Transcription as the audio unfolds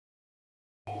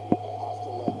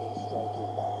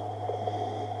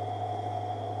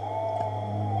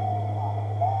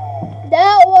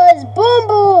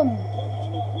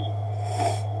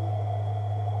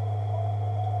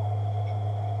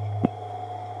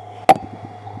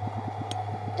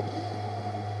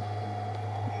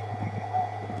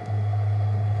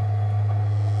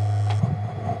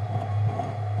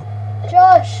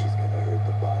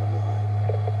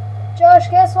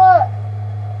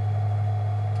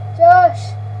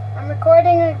Josh. I'm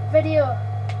recording a video.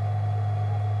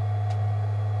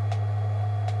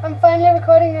 I'm finally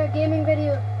recording a gaming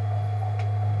video.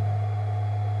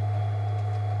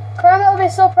 Kermit will be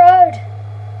so proud.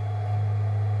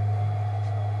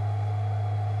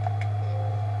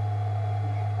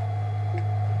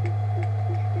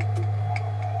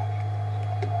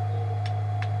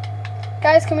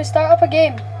 Guys, can we start up a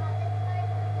game?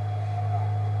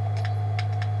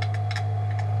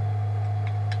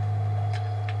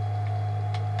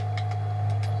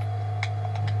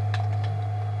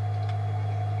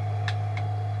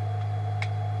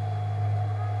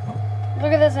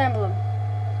 Look at this emblem.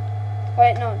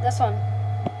 Wait, no, this one.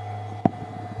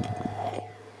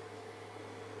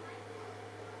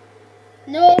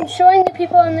 No, I'm showing the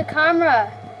people on the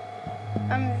camera.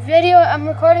 I'm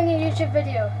recording a YouTube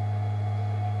video.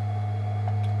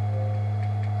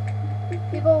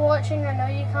 People watching, I know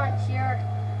you can't hear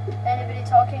anybody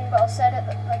talking, but I'll set it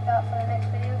like that for the next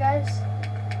video, guys.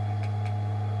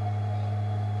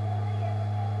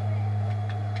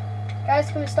 Guys,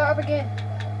 can we start up again?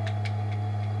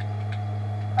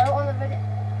 I don't want the video.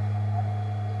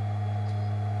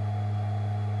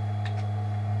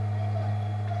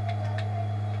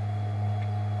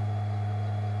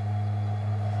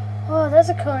 Oh, that's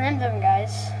a cool emblem,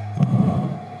 guys.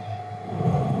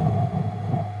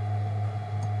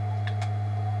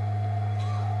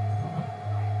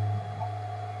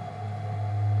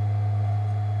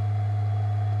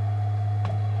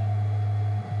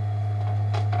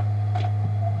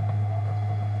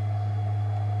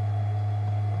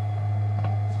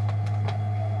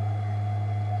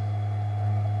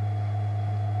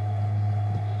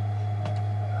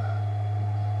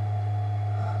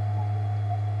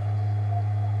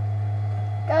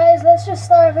 Guys, let's just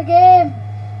start the game.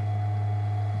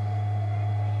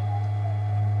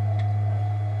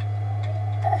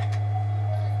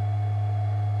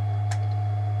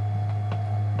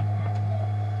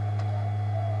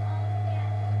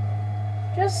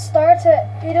 Just start it.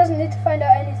 He doesn't need to find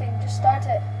out anything. Just start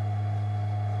it.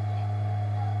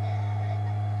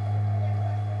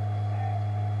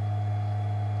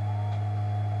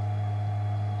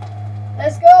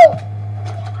 Let's go.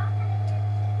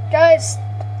 Guys,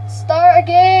 start a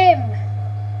game.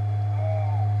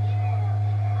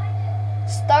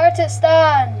 Start it,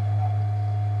 Stan.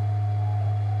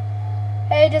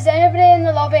 Hey, does anybody in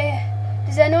the lobby,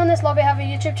 does anyone in this lobby have a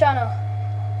YouTube channel?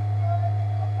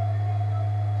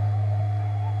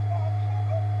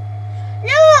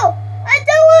 No, I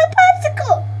don't want a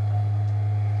popsicle.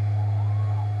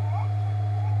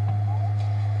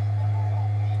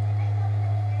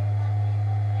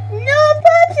 No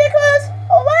popsicles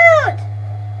allowed.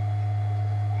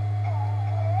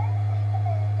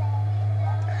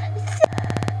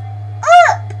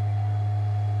 Up.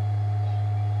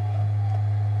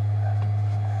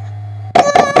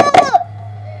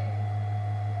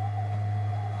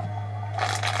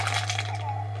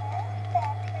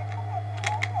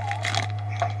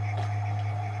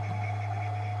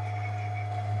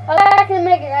 I can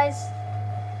make it, guys.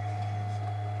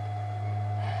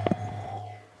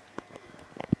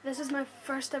 This is my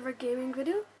first ever gaming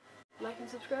video. Like and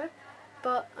subscribe.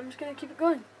 But I'm just gonna keep it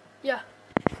going. Yeah.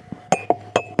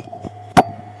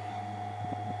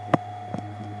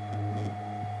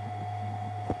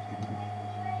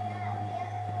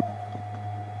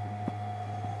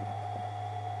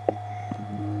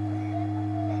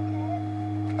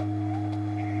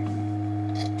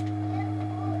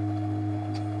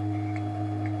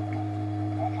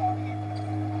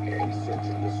 Search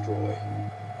and destroy.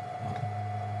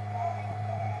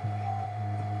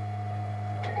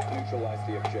 Neutralize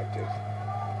the objective.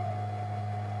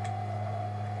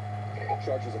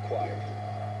 Charges acquired.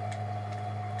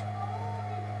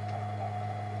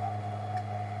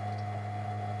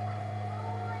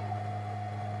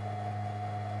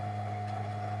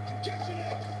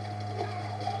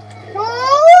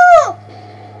 Oh!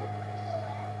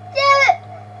 Damn it!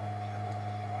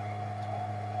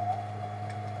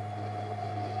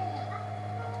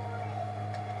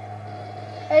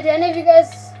 Hey, do any of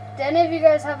you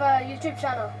guys have a YouTube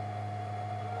channel?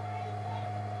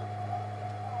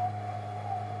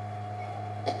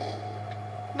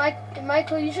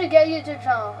 Michael, you should get a YouTube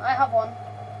channel. I have one.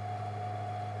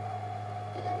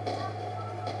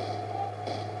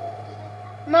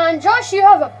 Man, Josh, you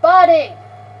have a body.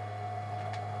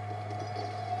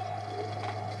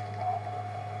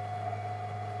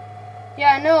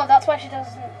 Yeah, I know. That's why she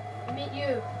doesn't meet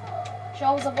you. She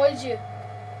always avoids you.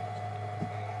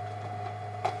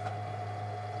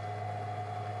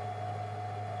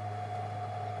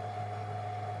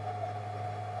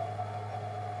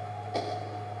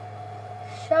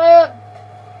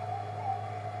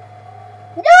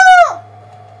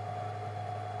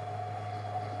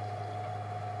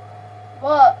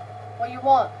 What? What you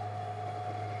want?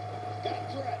 Got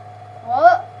a threat.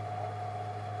 What?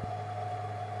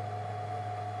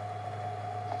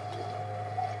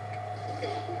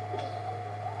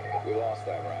 We lost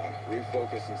that round.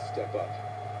 Refocus and step up.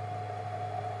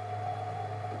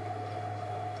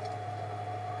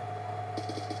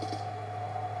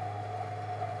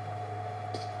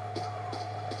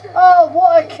 Oh,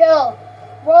 what a kill!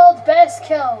 World's best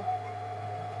kill.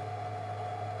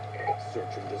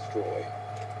 Search and destroy.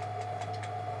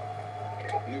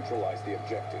 Neutralize the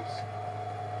objectives.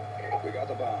 We got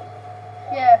the bomb.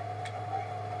 Yeah.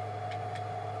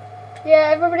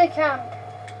 Yeah, everybody camp.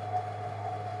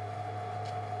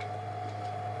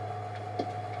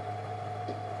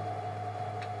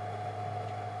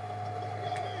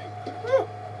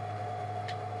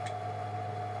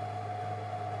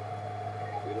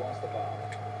 We lost the bomb.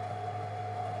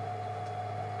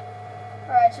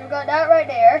 Alright, so we got that right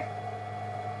there.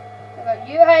 We got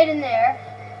you hiding there.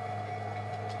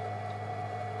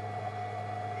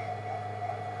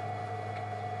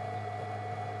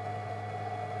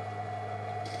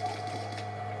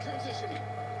 Transitioning.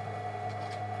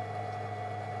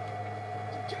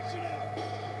 Objection out.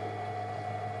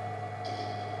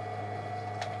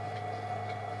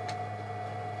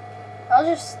 I'll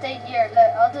just stay here. Look,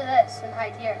 I'll do this and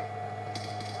hide here.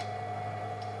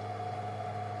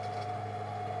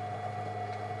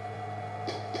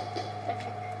 If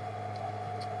you...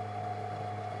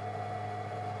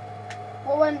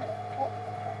 What one? What...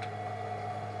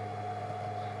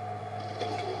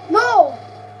 No!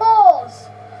 Balls!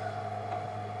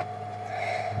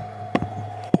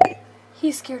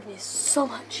 He scared me so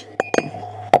much.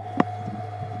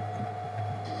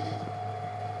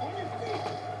 On your feet.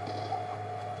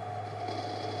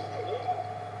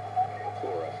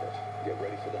 Poor effort. Get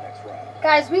ready for the next round.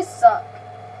 Guys, we suck.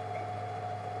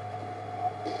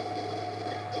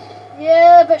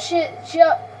 Yeah, but she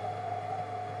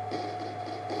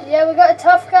yeah, we got a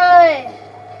tough guy.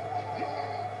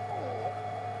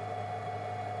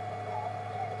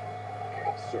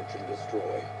 Search and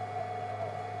destroy.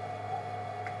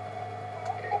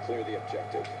 Clear the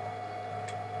objective.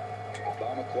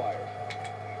 Bomb acquired.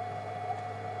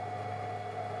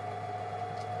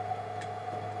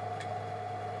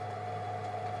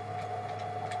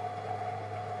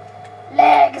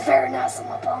 Leg very nice on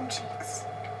my bum cheeks.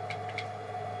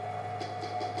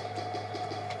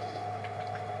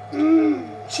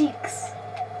 Cheeks.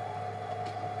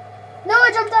 No,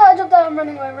 I jumped out, I'm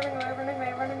running away.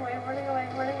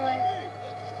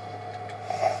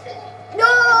 No!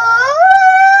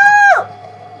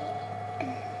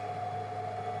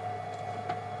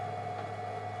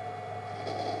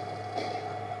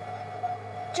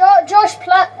 Josh,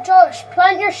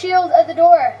 plant your shield at the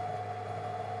door.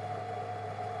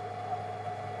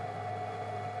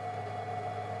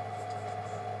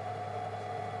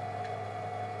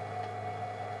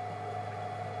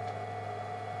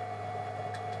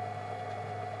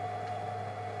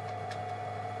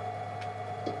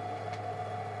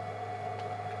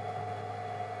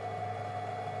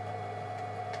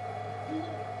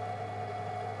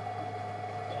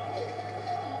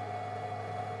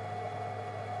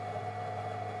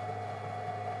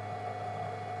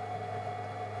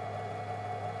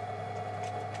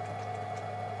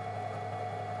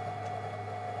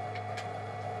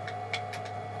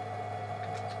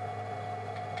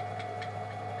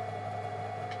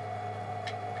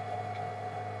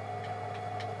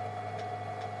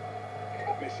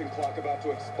 Mission clock about to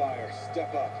expire.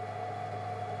 Step up.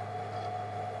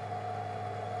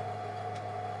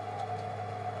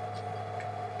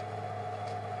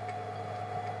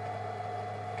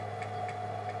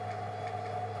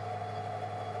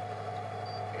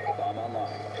 Bomb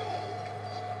online.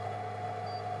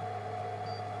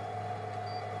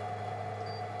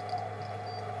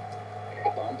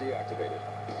 Bomb deactivated.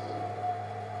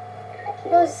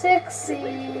 Poor Go effort. Get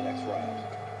ready for the 60. next round.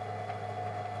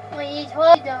 What you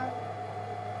totally done.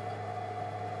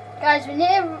 Guys, we need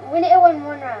to win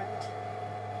one round.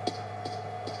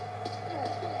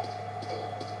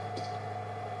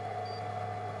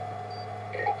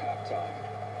 Halftime.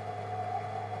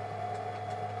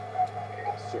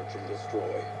 Search and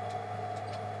destroy.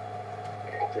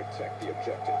 Protect the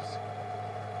objectives.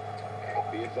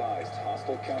 Be advised,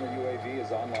 hostile counter UAV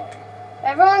is online.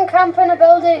 Everyone camp in a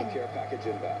building. Care package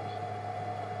inbound.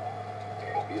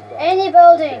 Be advised, Any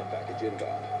building. care package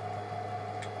inbound.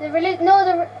 The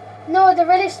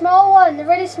really small one. The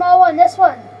really small one. This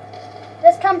one.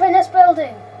 Let's camp in this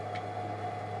building.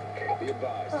 Be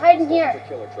advised, I'm hiding hostile here. hunter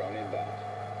killer drone inbound.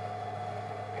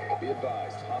 Be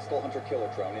advised, hostile hunter killer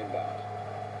drone inbound.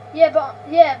 Yeah, but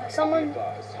Be someone.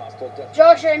 advised, hostile death.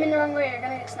 Josh, you're aiming the wrong way. You're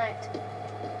gonna get sniped.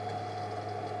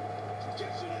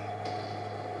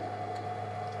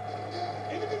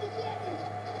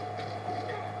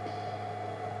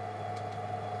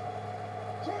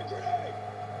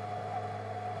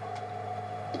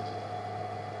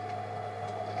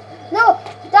 No!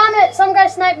 Damn it! Some guy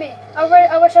sniped me.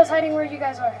 I wish I was hiding where you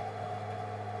guys were.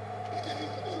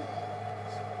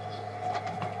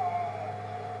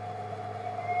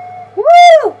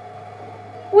 Woo!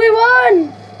 We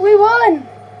won! We won!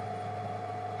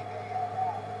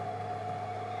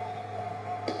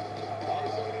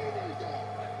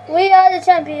 We are the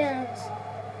champions.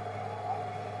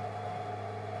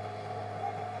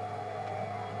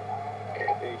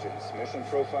 Agents, mission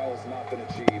profile has not been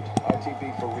achieved.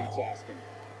 RTB for retasking.